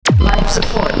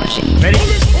support machine. Ready? I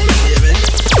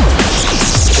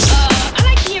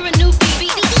like to hear a new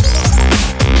beat.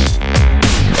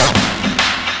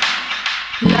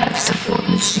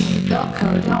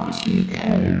 Lifesupportmachine.co.uk.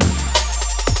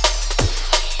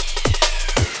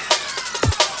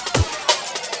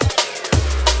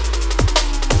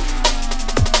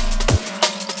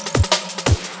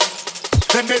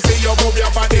 Let me see you move your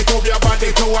body to a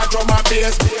drum and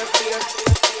bass.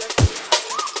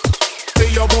 See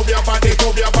you move your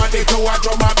body to a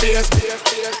drum and bass.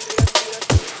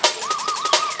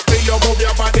 See you move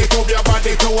your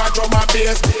body to a drum and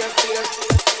bass.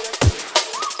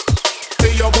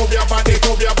 See you move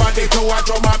your body to a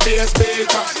drum and bass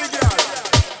beat.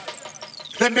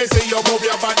 Let me see you move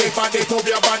your body to a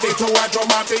drum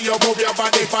and see you move your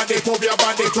body to a drum and see you move your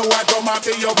body to a drum and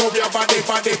see you move your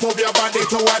body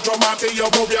to a drum and move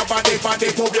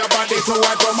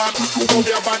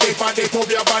your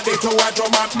body to a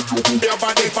drum and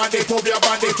move your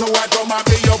body to a drum and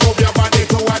see you move your body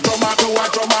to a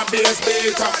drum and bass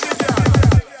beat.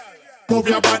 Move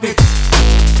your body.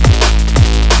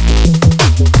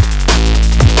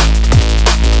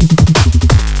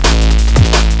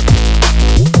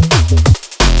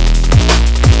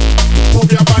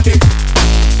 Move your body.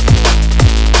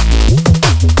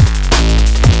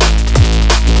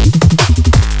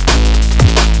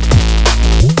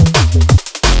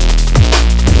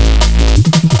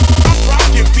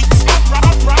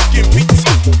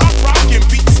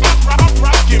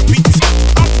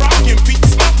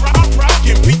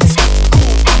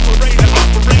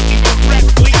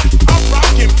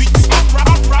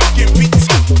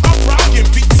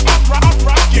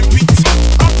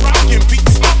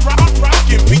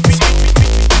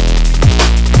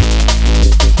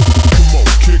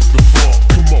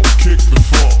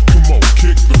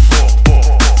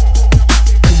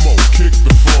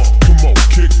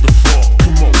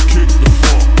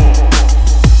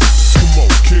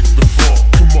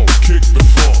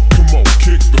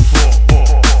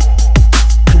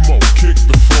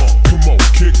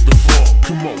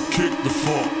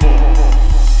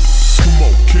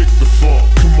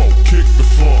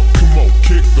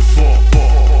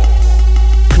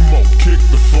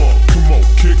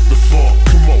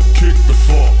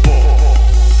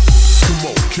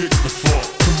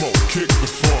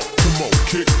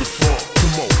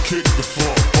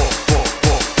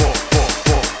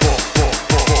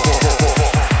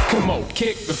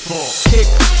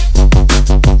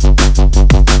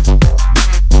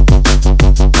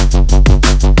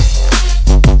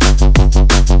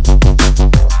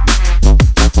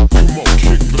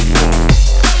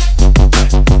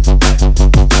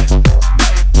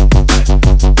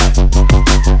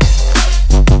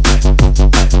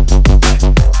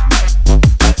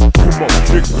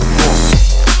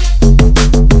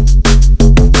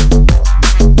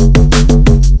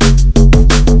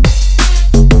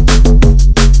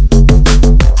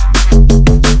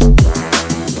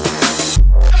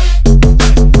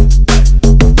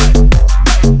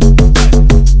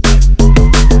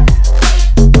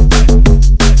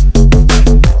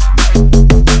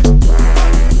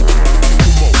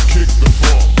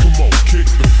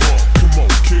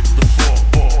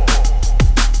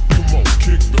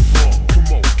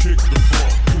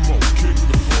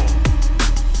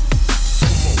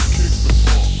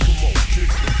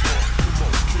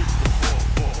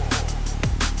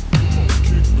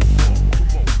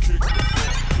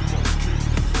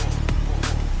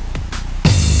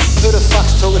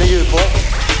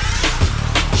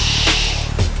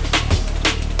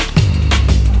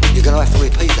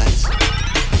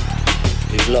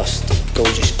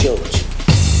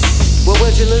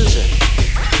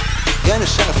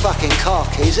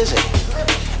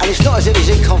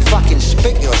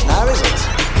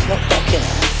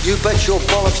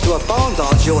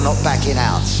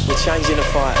 Changing the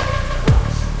fight.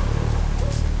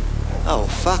 Oh,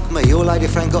 fuck me, your lady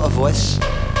friend got a voice.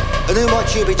 And who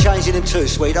might you be changing him to,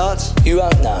 sweetheart? You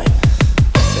won't know him,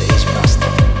 but he's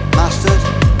Mustard. Mustard?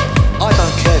 I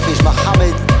don't care if he's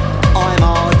Muhammad,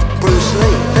 Ahmad, Bruce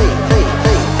Lee.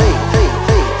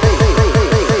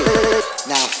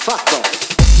 Now fuck off.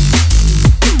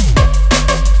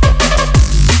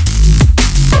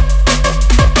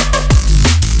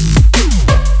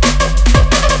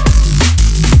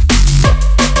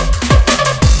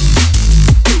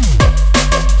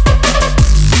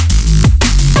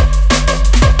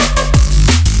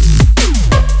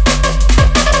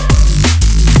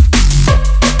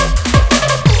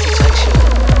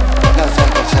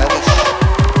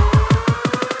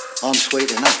 I'm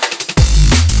sweet enough.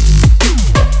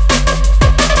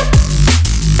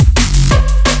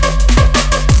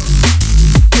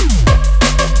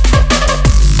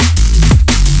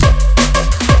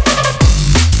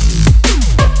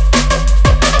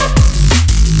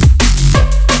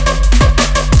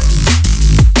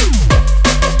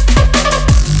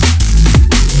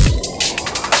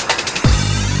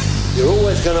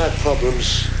 man's gonna have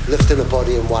problems lifting a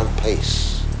body in one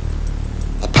piece.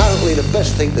 Apparently the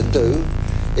best thing to do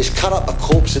is cut up a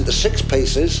corpse into 6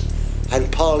 pieces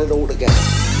and pile it all together.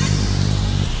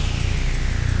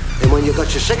 And when you've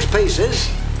got your 6 pieces,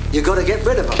 you've got to get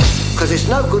rid of them, because it's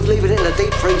no good leaving it in the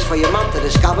deep freeze for your mum to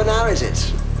discover now, is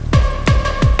it?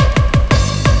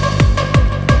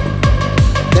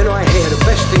 Then I hear the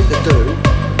best thing to do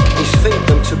is feed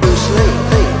them to Bruce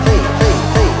Lee.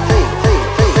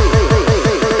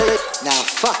 Now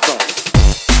fuck off.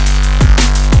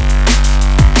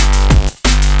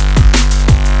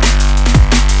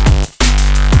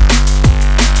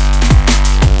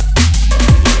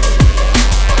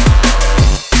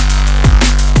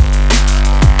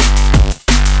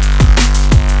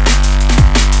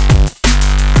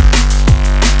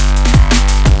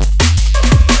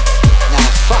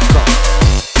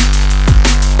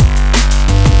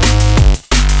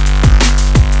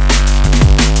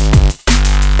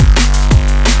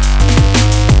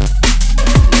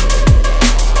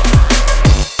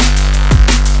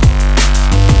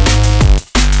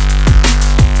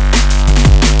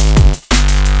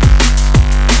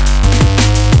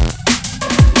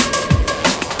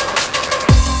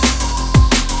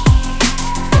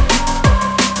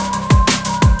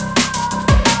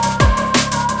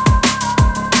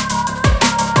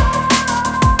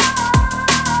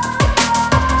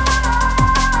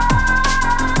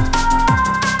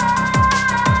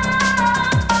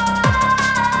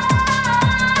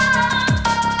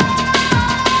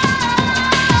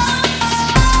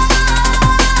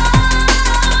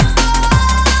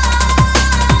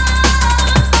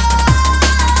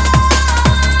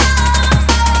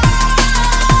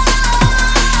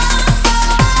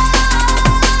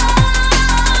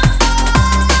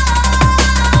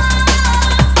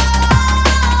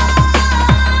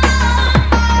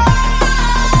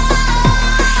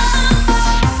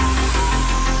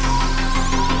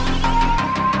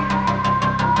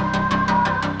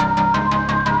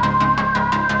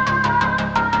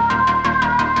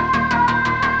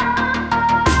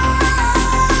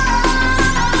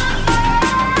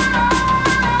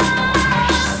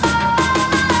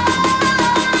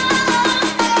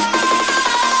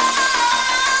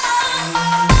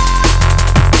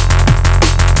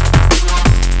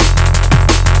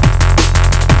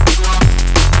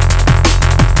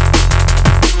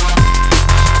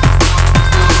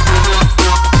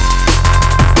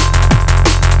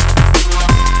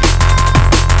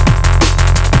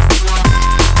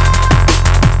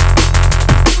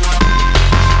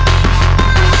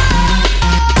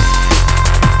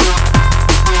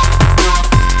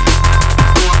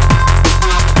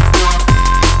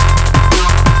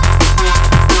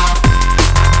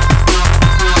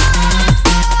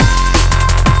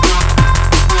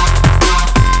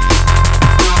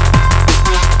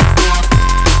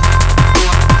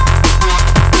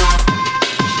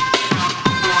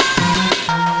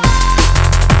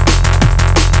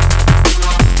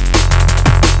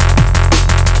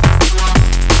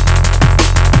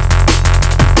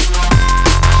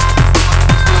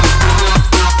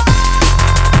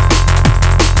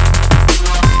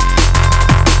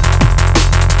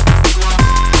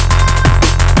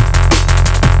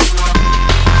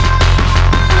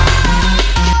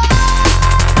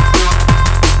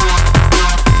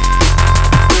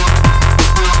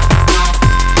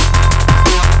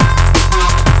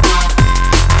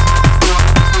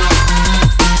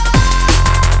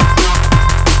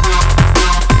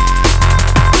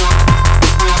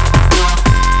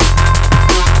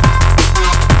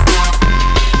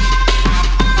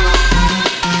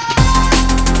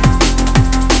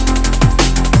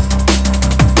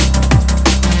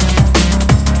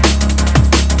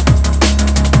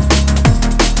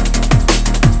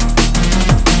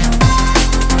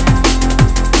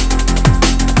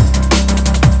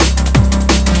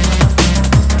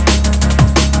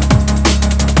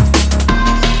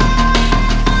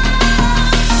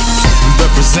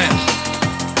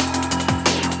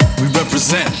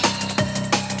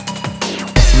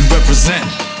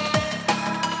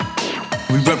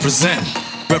 represent.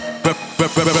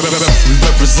 We represent. We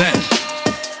represent.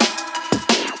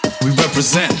 We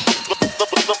represent.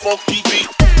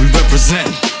 We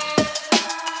represent.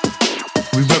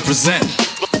 We represent. We represent.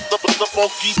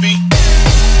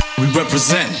 We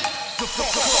represent.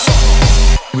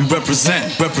 We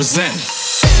represent. Represent.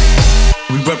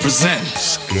 We represent.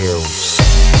 Skills.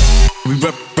 We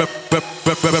represent.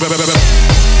 Represent.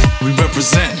 We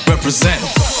represent. Represent.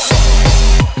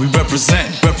 We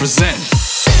represent. Represent.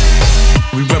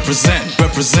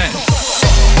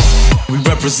 We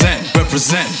represent. represent,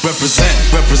 represent,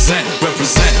 represent, represent,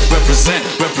 represent, represent,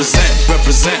 represent,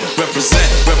 represent, represent,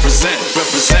 represent, represent,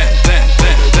 represent.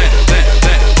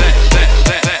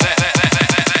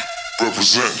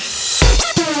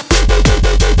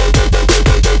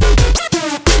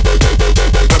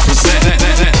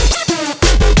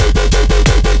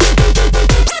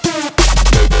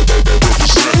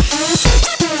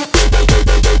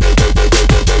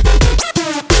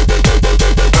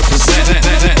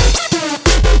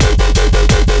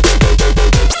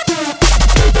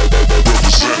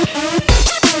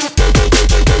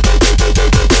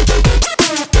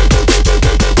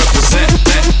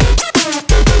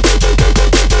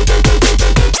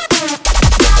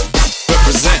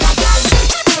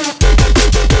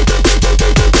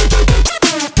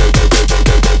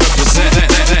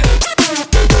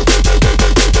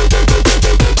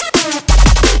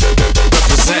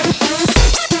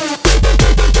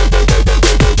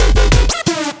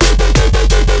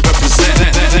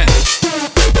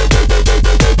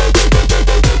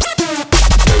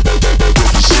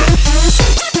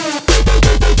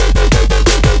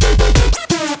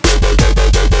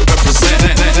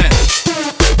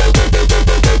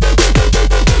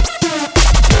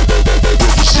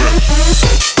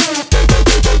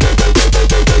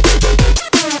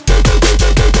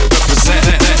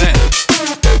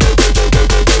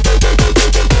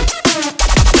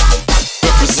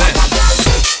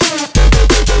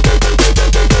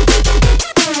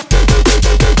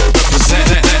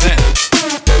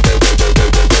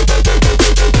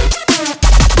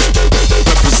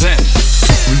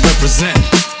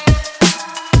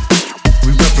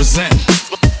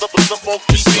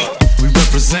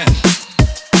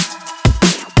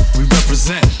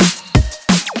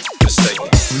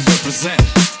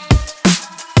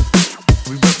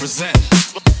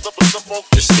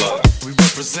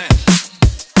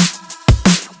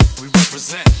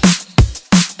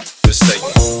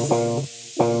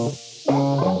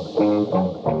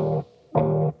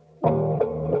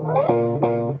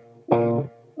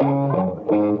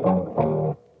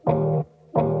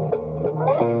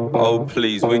 Oh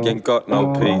please, we ain't got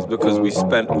no peas because we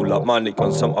spent all our money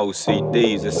on some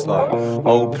OCDs. It's like,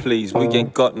 oh please, we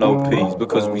ain't got no peas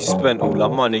because we spent all our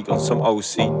money on some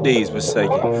OCDs. We're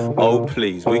saying, oh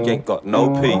please, we ain't got no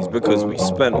peas because we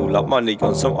spent all our money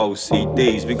on some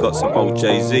OCDs. We got some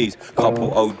OJZs,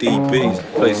 couple ODBs,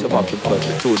 place them up in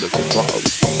perfect order with my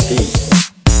OCDs.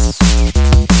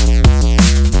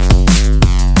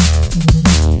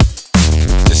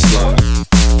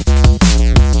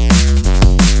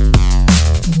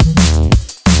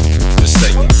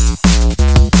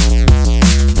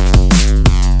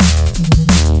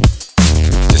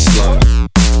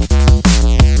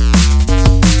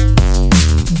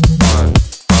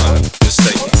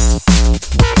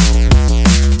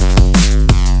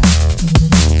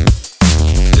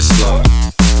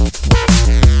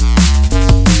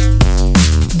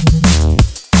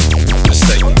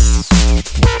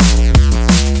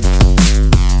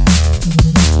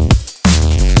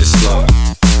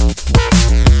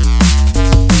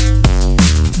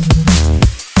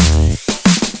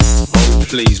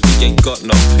 Please, we ain't got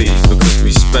no peas because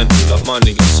we spent all our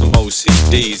money on some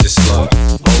OCDs. It's like,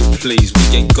 oh please,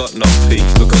 we ain't got no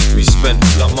peas because we spent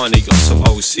all our money on some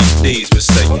OCDs. We're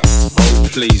saying, oh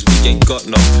please, we ain't got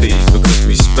no peas because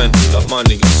we spent all our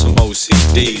money on some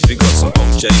OCDs. We got some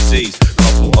OJZs,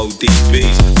 couple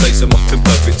ODBs, place them up in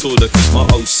perfect order cause my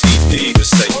OCD was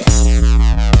saying.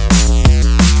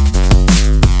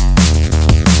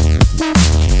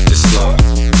 It's like,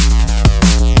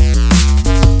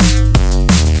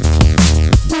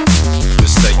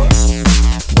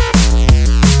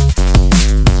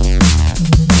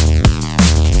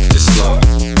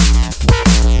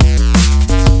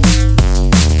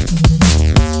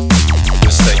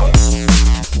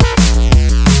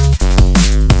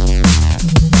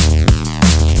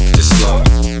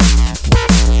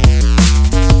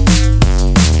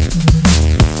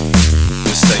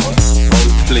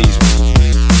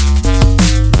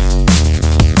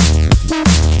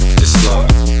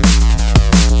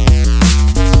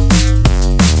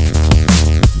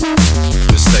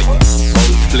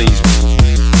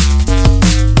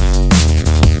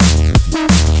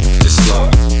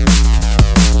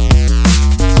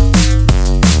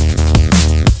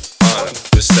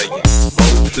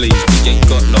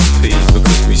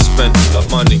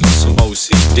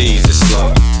 OCDs, it's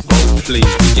like, oh please,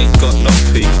 we ain't got no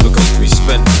peas because we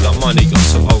spent all our money on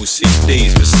some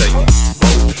OCDs. We're saying,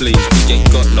 oh please, we ain't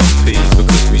got no peas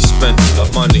because we spent all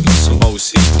our money on some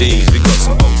OCDs. We got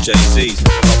some OJZs,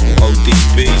 couple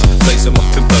ODBs, place them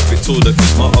up in perfect order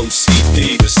cause my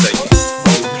OCD was saying,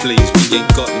 oh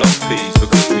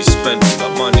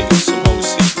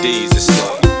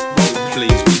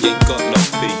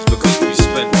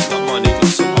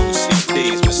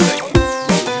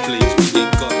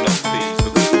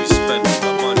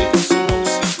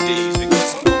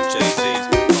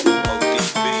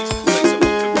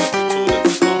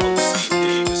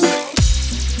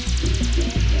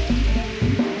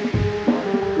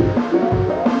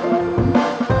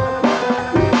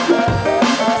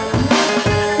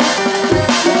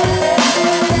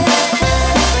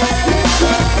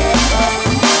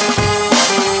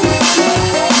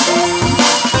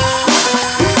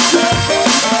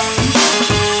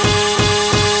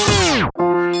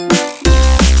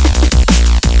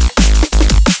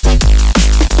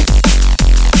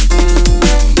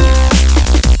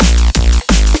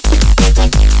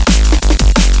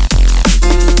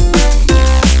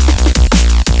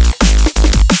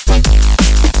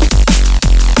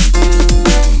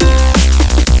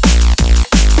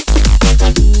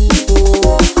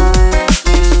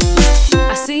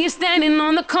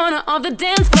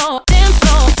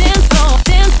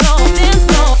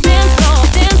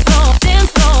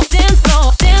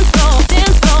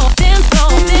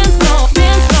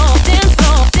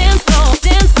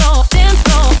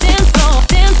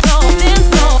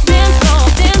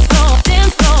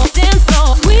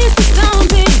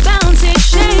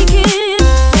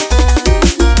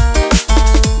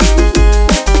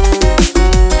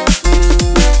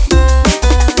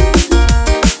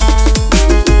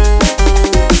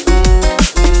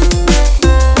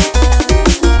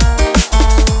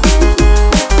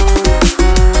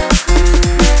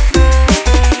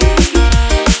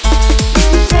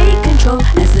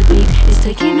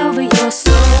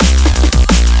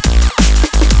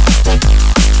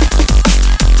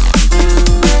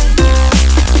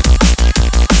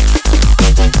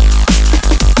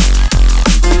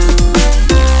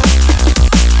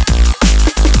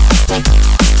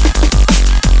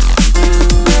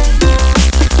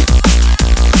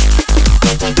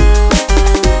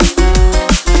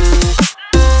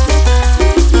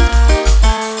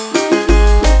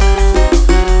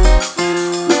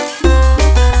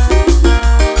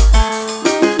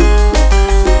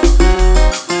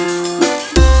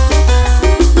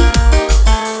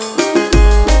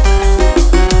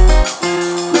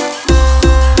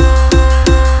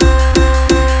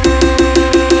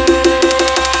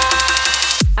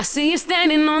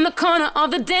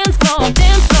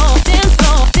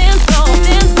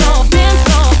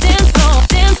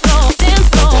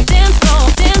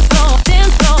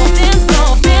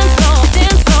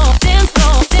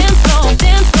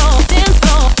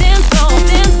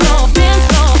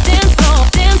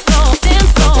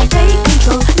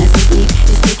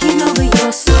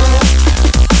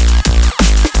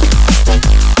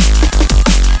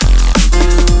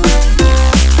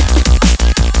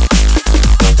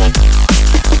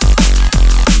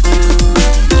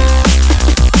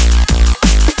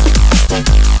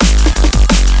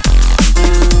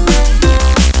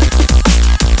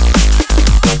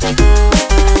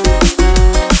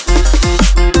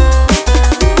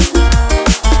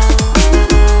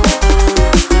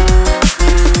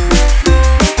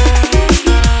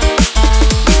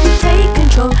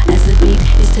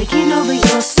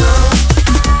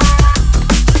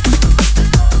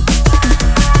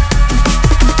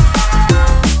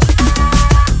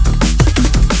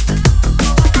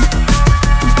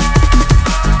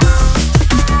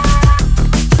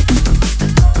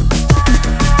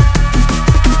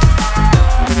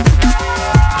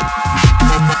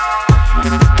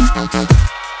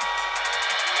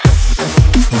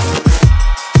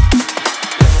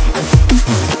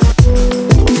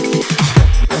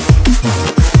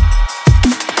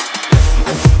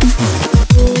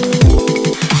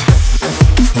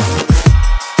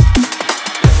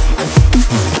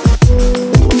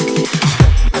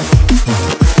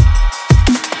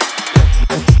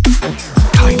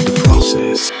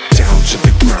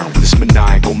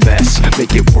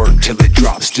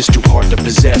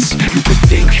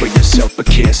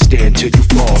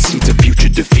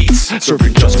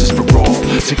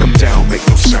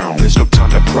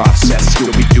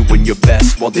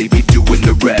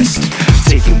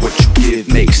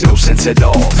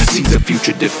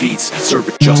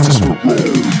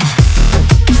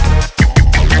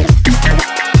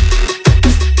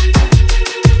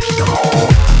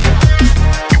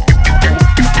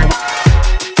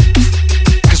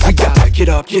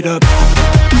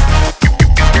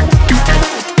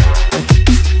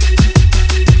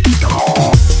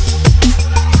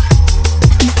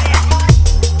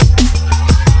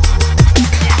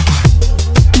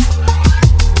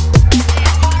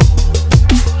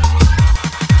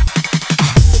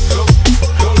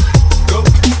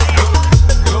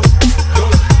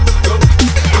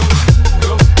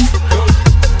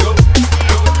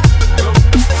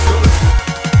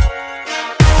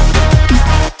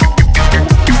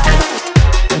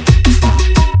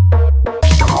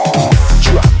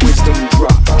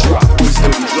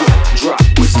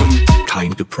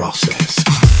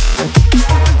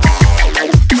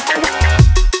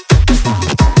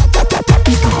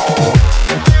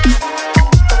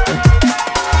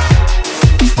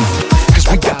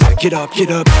get up, get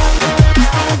up.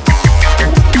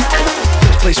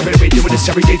 This place where we're doing this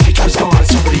every day. Future is gone,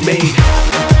 it's already made.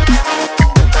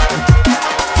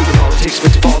 Doing all it takes for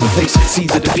it to fall in place. See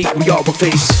the defeat we all will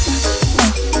face.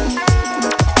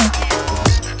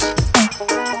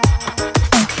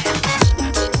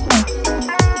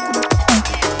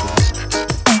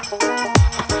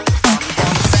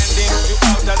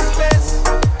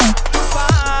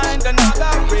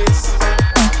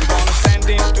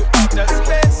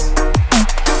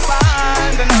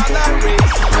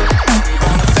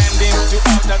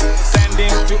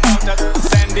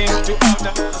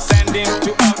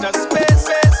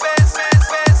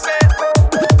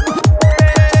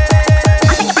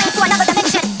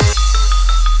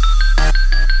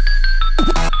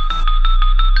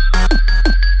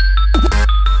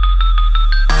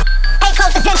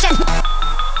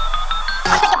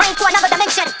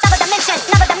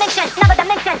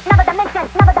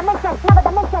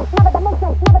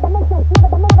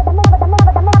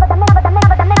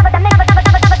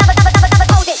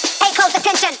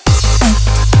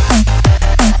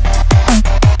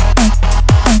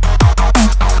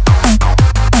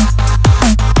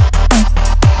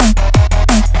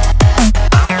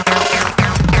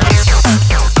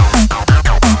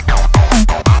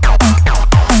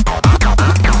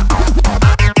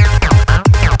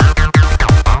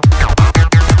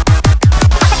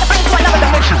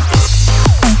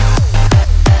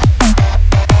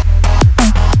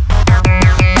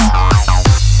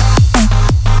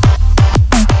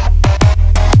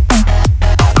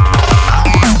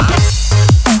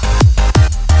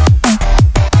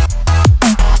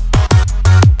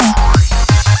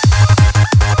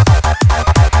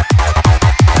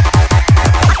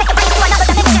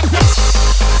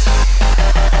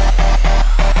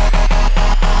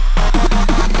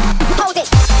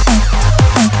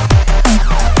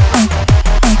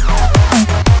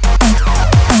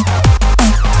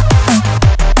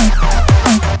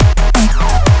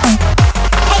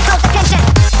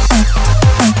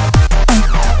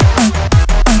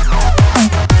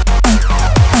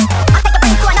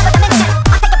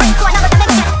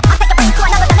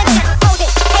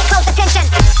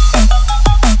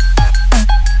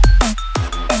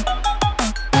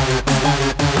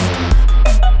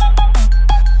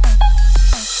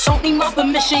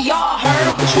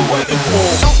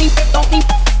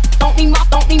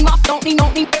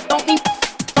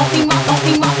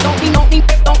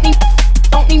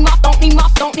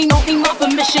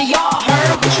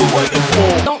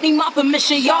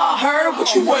 Y'all heard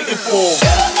what you waiting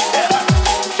for.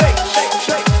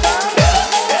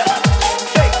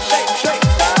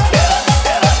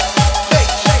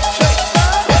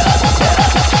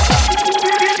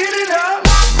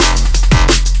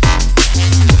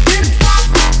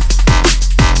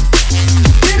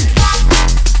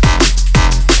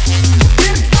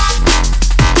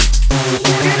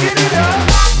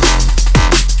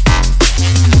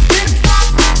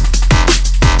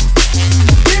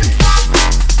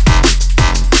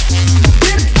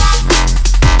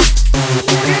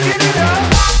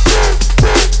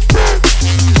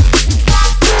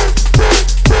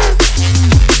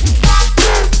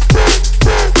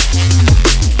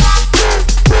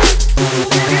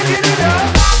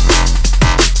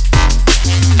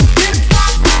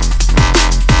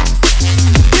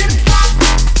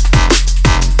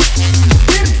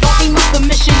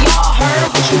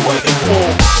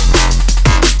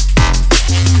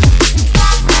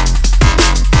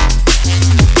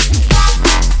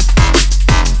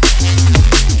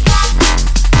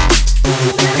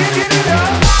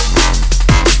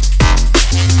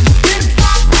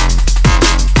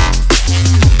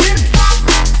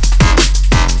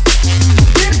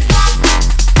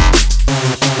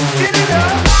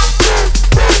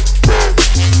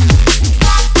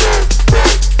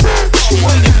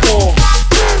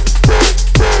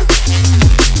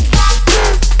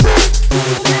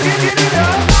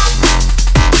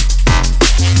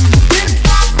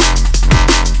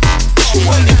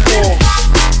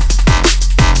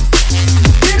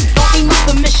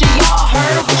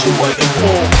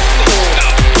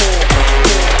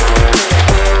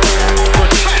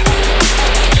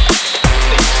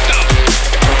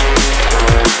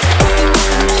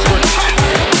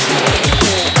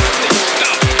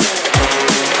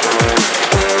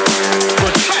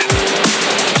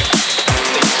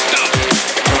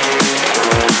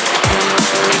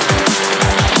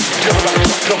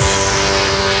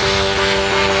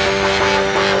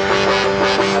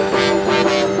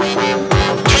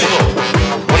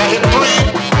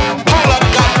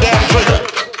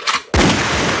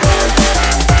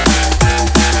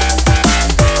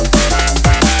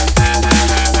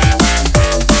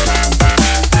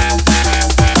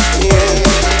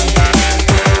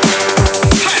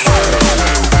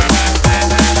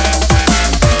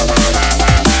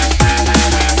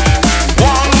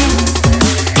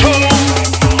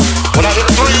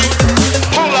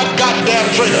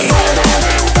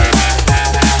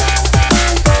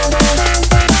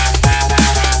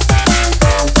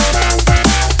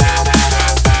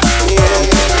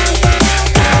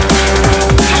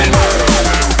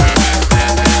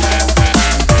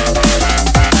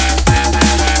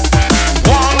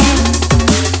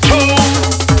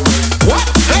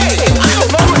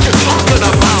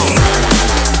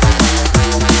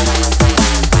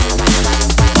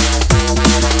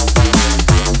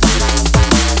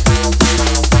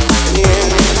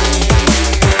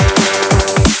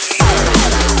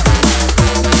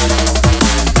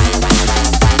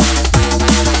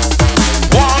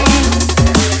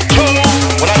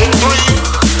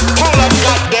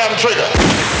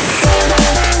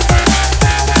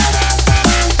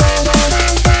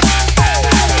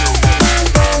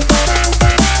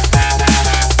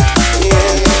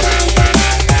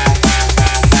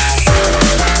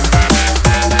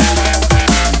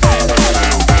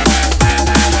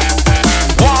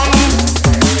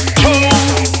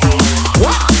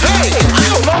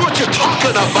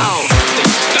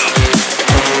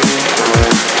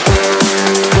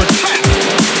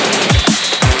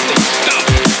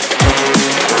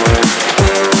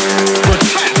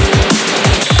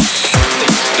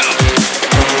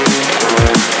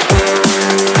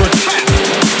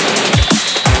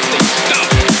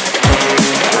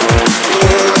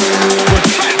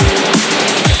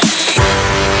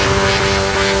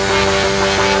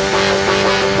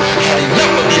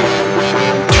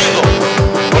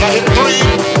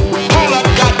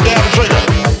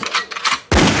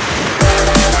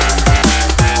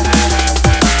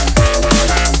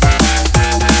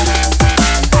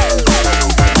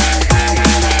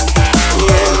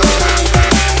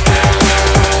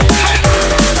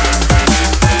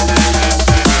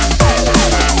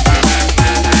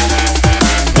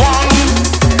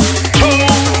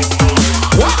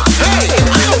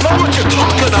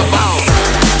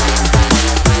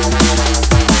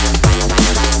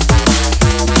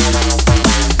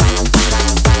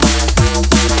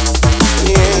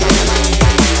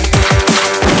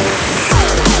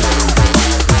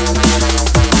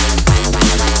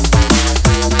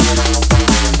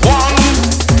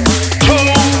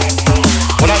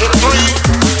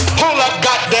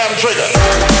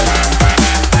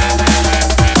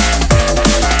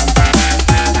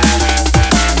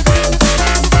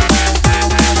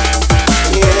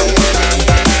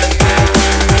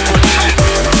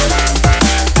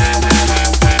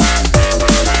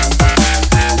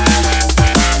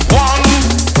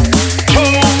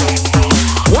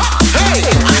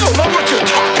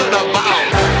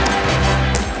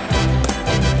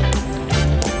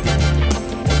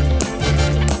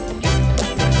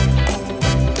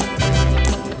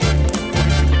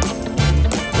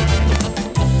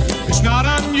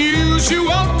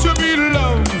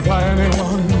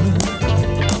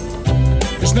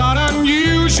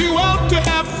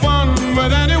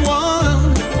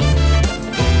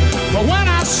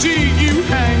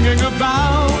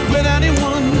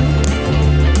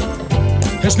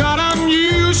 It's not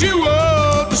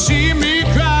unusual to see me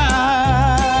cry.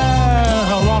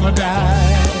 I wanna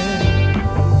die.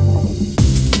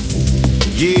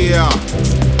 Yeah,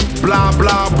 blah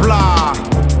blah blah.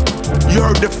 You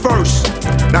heard it first.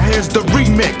 Now here's the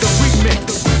remix.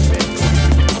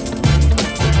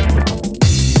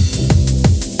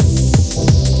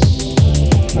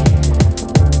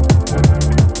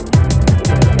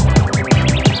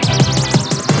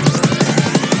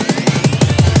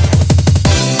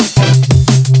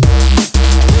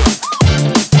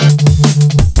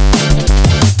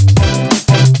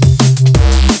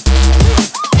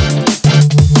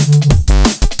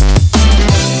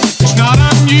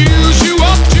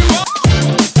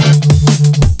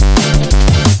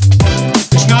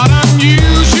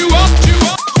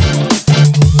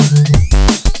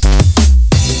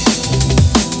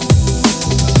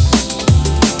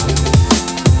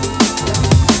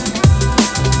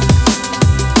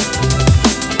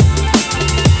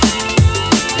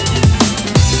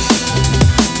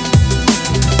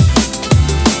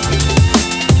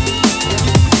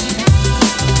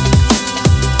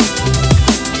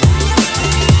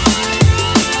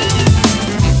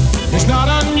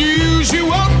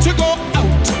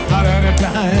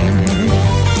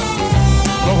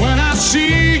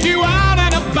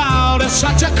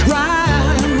 Such a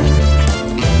crime.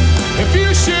 If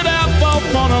you should ever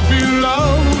wanna be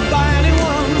loved by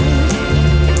anyone,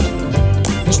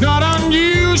 it's not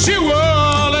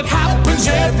unusual, it happens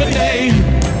every day.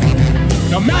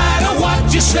 No matter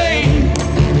what you say,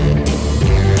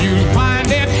 you'll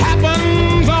find it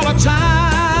happens all the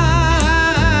time.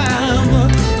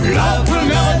 Love will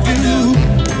never do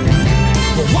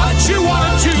what you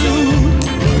wanna do.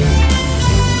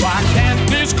 Why can't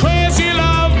this crazy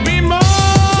love be more?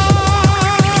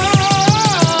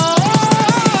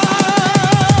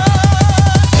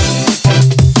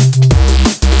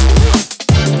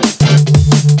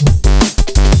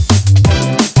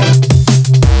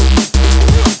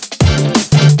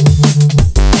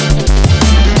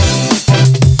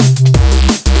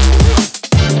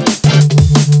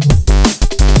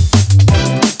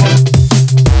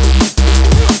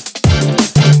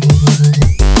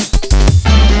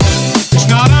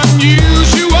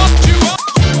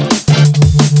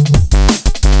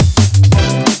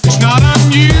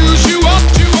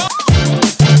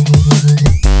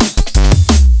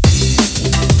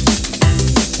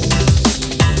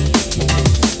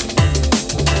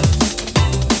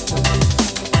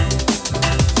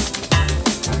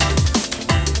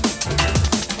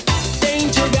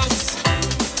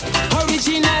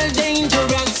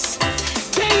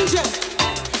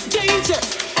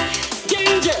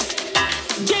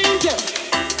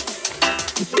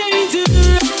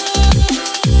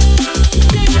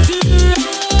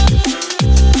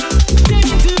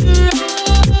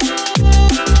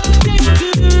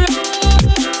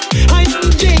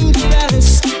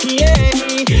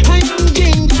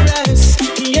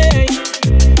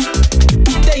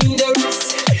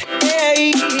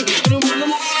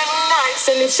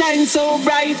 So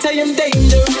bright, I am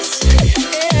dangerous.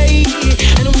 Hey,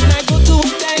 and when I go to a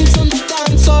dance on the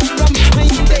dance floor, I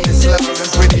am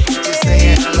dangerous.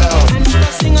 Hey, and if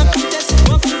I sing a contest,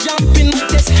 walk and jump in the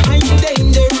test, I am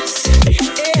dangerous.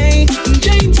 Hey,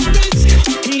 dangerous.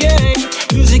 Yeah,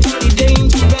 musically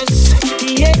dangerous.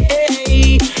 Yeah,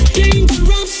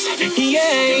 dangerous.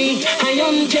 Yeah, I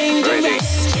am dangerous.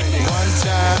 One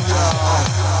time, y'all,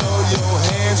 throw your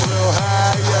hands real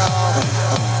high, y'all.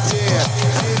 Yeah,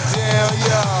 get down,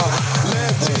 y'all.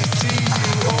 Let me see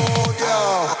you all,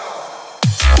 y'all.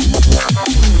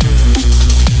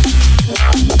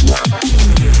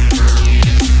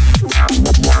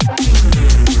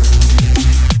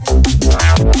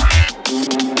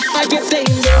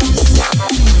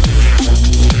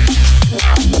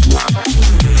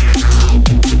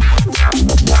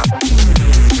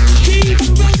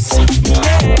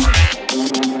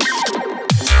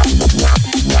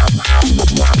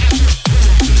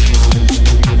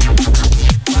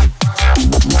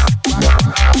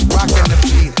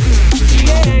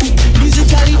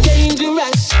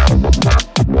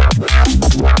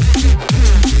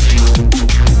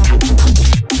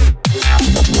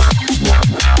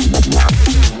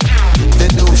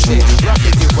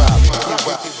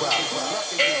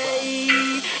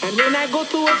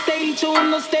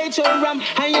 stage or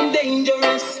I am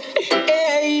dangerous.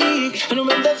 Hey, and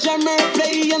when the drummer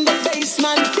play and the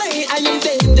bassman play, I am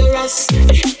dangerous.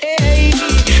 Hey,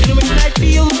 and when I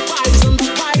feel the vibes and the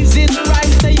vibes is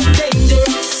right, I am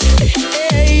dangerous.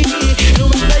 Hey, and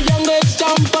when the youngers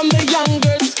jump and the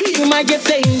youngers scream, I get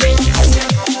dangerous.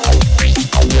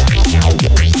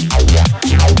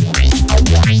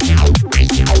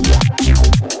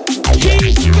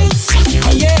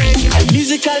 Yeah,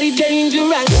 musically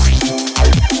dangerous.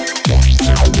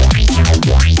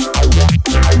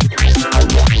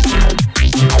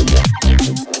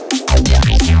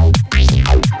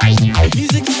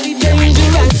 Musically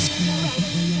dangerous.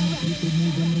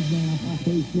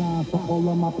 Baseline for all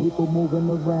of my people moving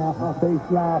around.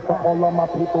 Baseline for all of my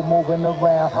people moving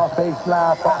around.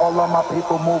 Baseline for all of my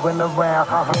people moving around.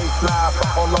 Baseline for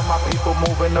all of my people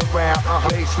moving around.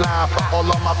 Baseline for all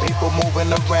of my people moving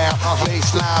around.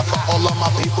 Baseline for all of my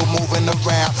people moving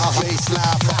around.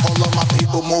 Baseline for all of my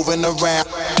people moving around.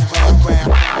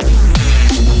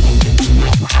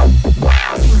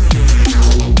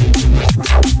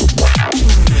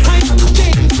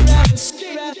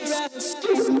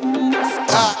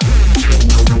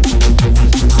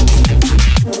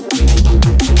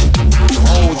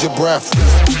 Hold your breath.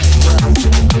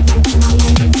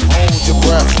 Hold your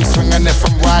breath. You're swinging it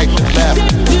from right to left.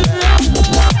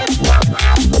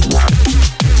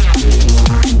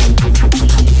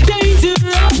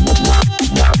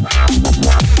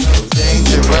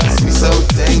 Dangerous, we so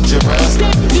dangerous.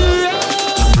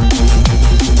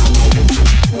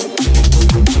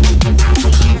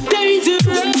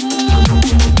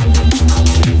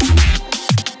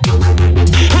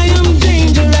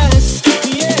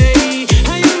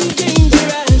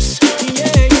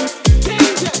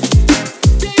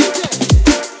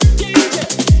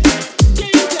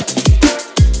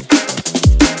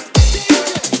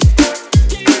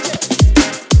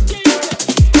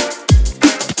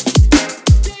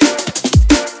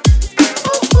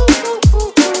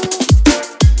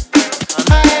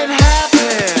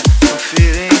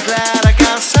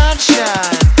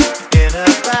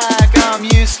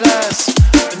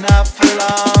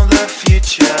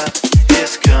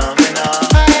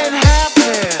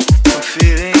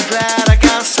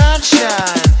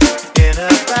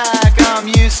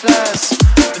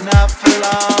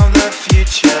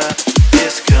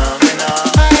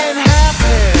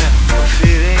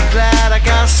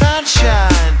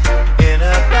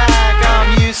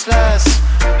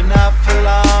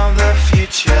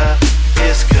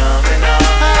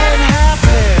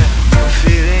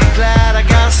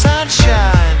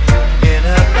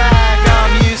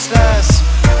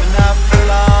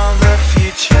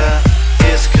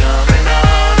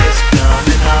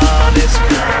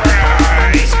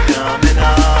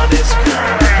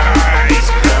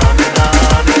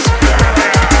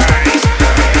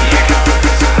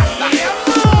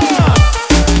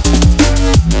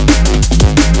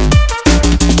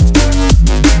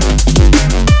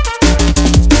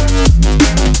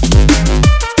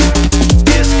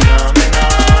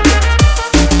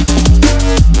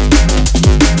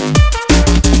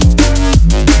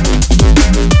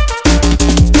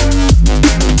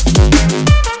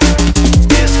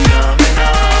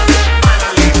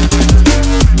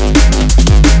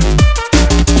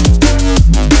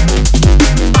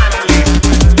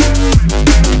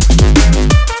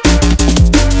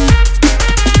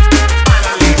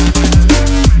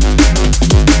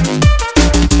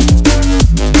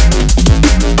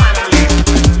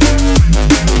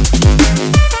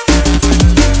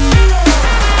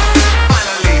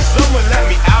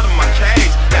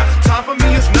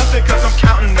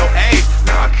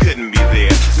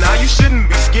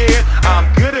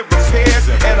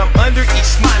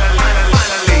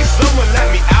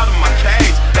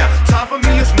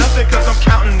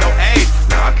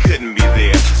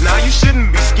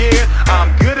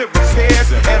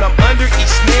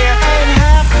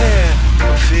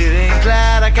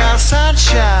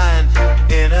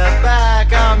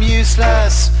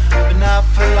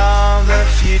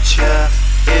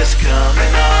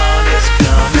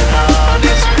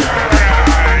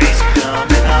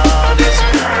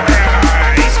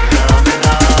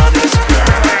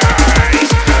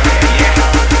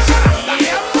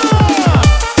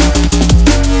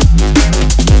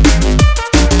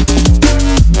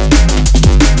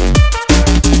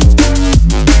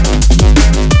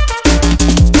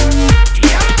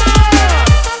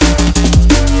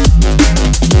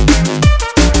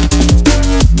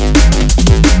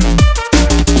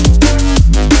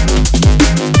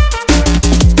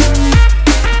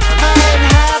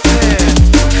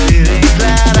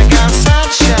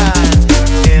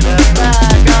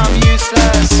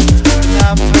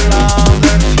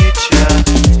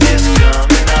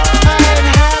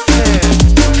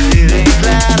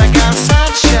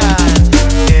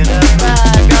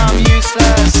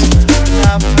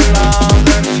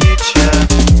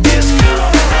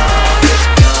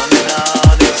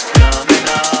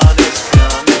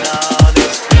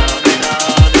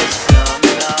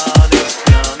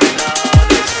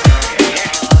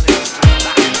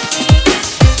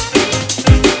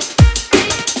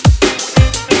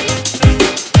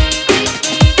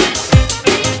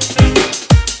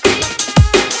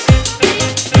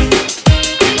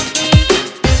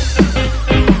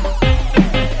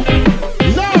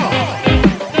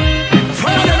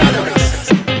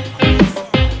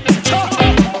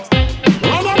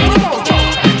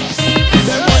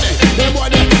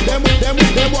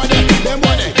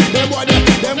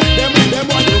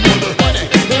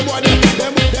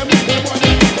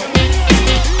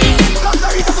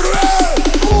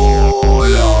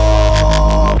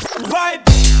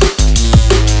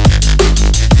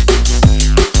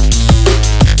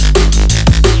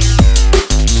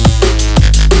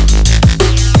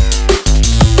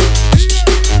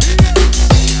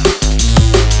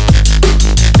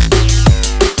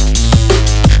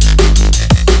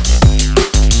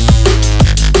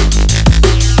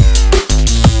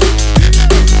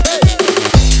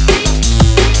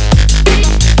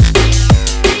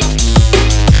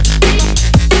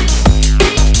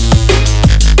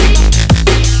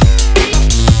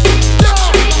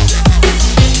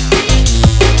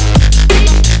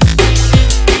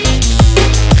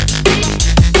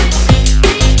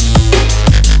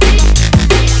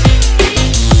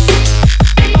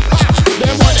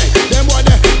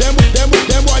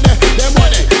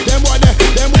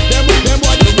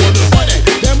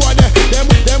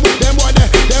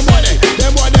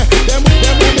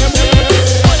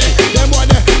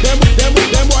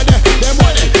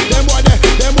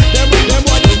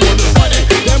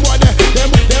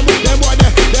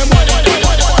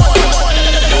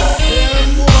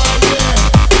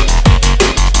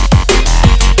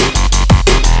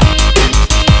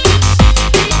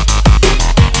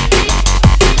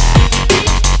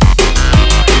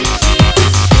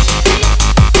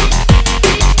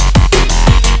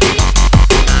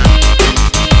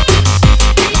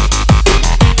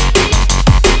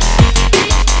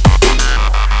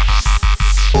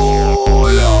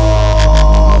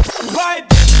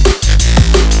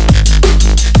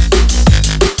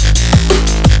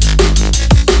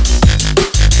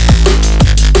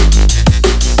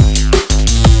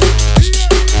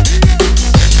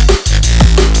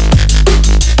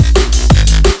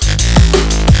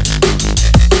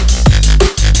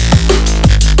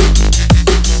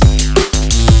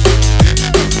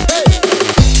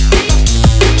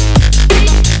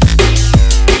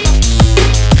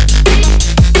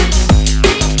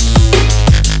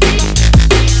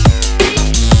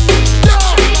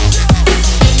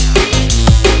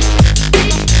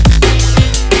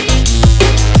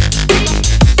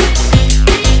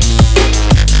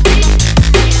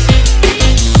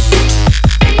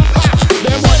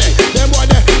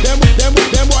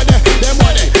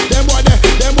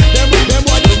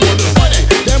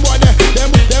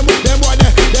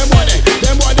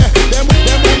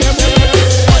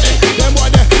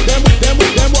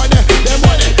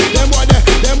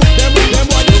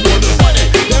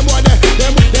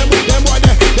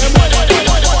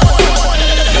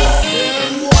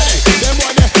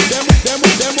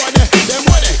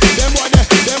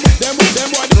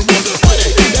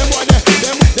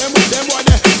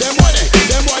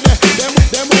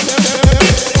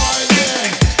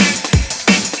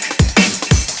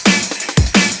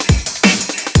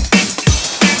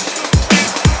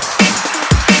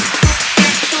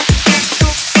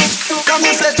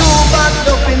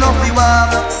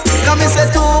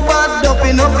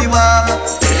 up the walk.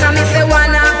 Come me say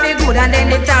one half be good and then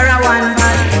the Tara one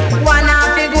bad. One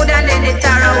half be good and then the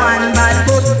Tara one bad.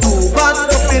 But two bad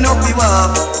dumping up the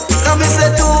walk. Come me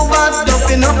say two bad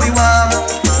dumping up the walk.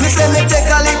 Me say me take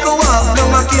a little walk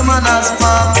down a Cayman's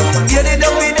Park. Hear the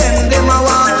dumpy them a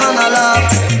walk and a laugh.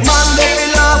 Man dumpy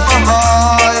laugh a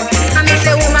boy. Come me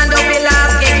say woman dumpy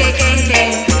laugh, k.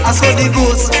 I saw the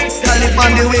ghost, gallop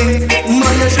on the wing.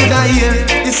 Man, you shoulda hear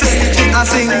the same chick a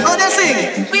sing. How they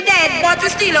sing? We dead, but we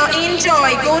still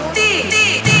enjoy good things.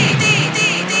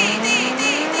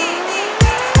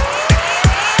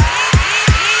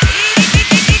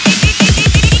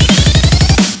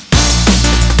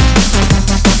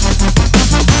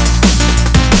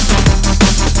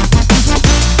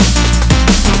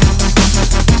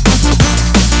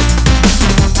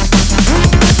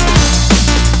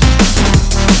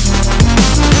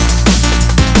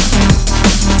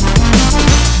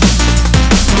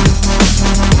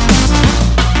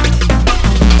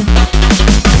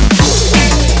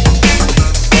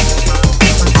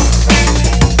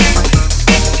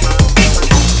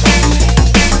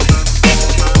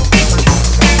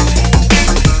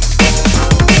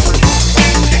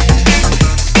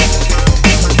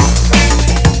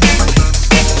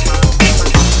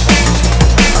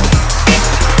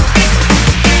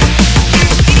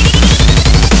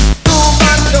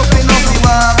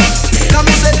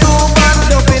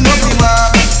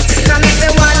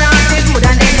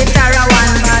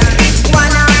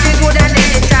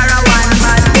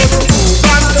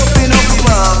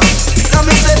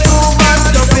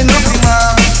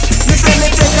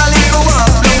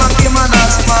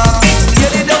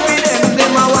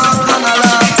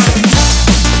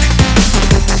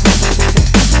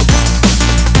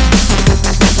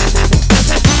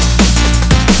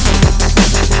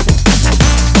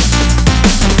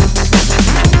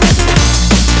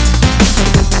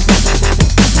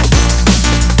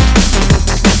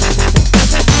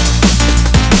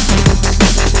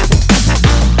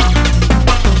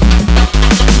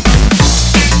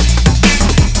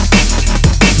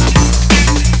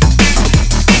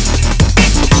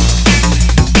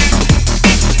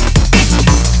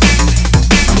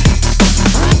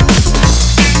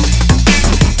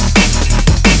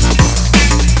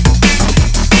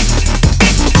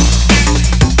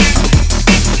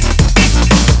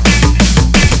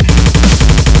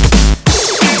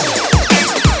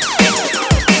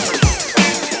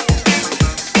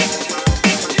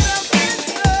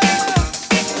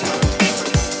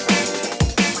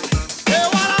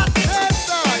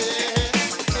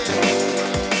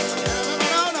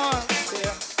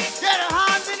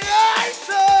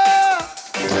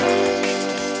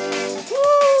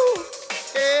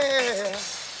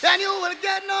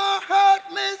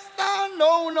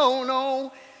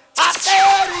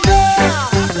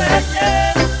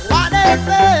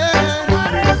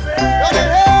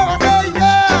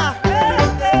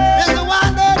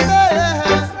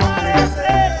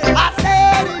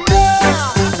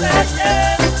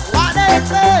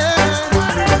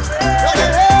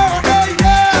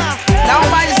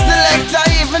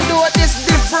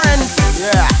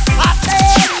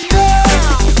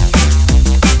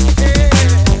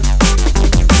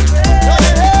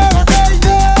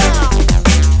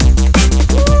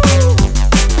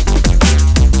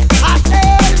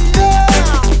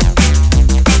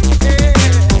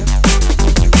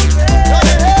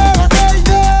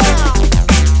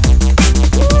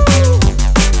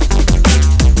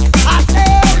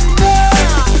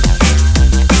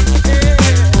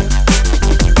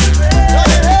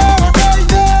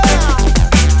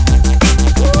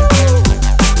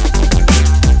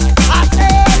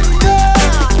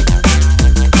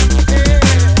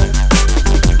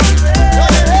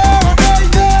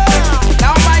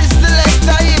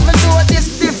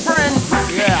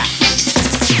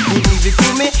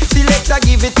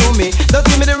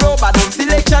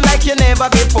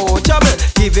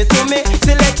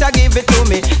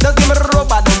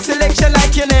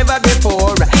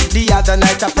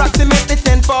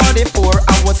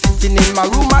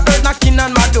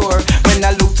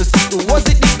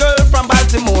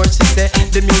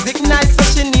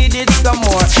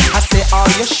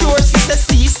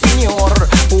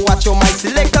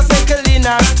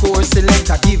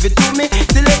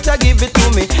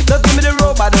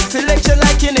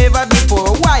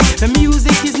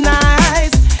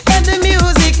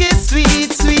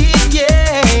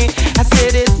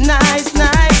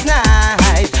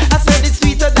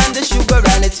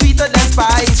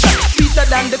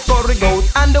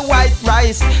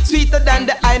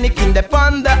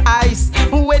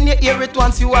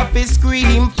 Once you have to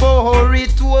scream for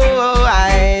it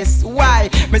twice. Why?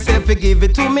 Me say if you give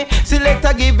it to me,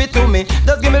 selector give it to me.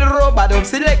 Just give me the robot of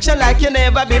selection like you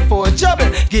never before.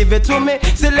 Trouble, give it to me,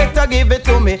 selector give it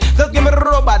to me. Just give me the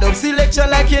robot of selection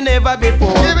like you never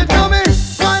before. Give it to me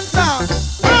one time,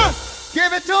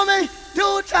 give it to me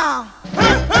two times,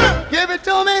 give it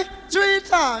to me three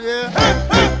times, yeah.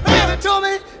 Give it to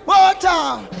me four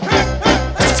times.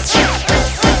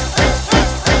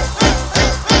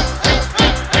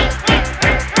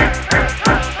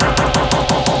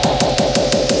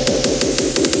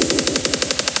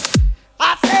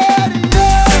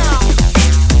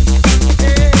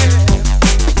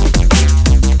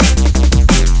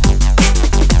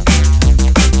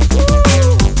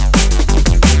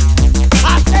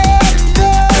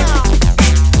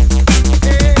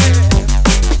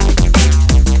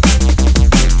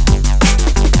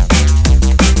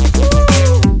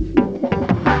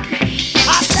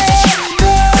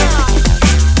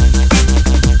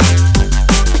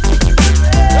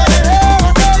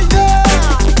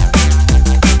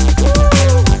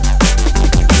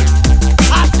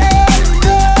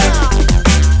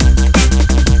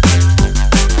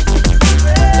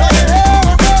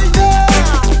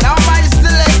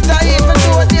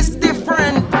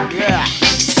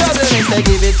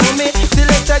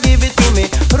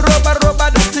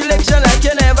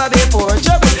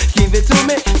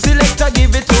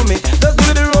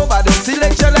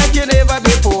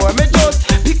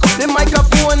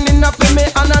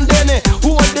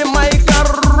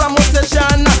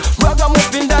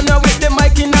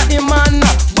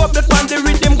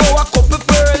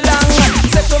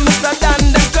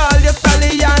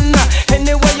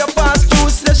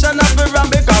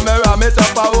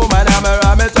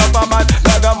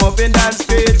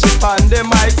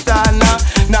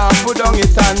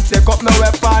 Take up my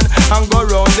weapon and go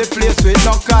round the place with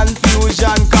no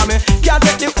confusion. Come can't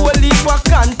take the whole leap for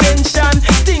contention.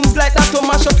 Things like that to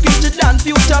mash up future than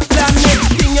future plan.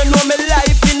 Next thing you know, my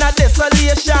life in a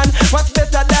desolation. What's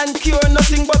better than cure?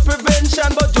 Nothing but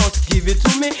prevention. But just give it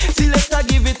to me, selector,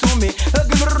 give it to me.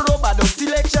 Give me the robot of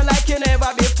selection like you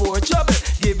never before. Trouble,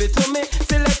 give it to me,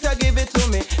 selector, give it to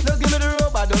me. Just give me the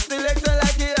robot of selection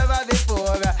like you ever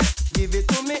before. Give it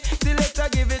to me,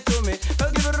 selector, give it to me.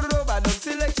 Just give me the robot of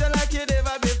selection like you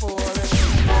never before.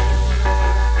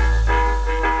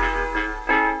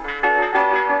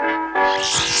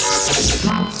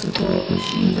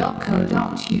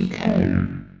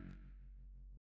 Mastertalkmachine.co.uk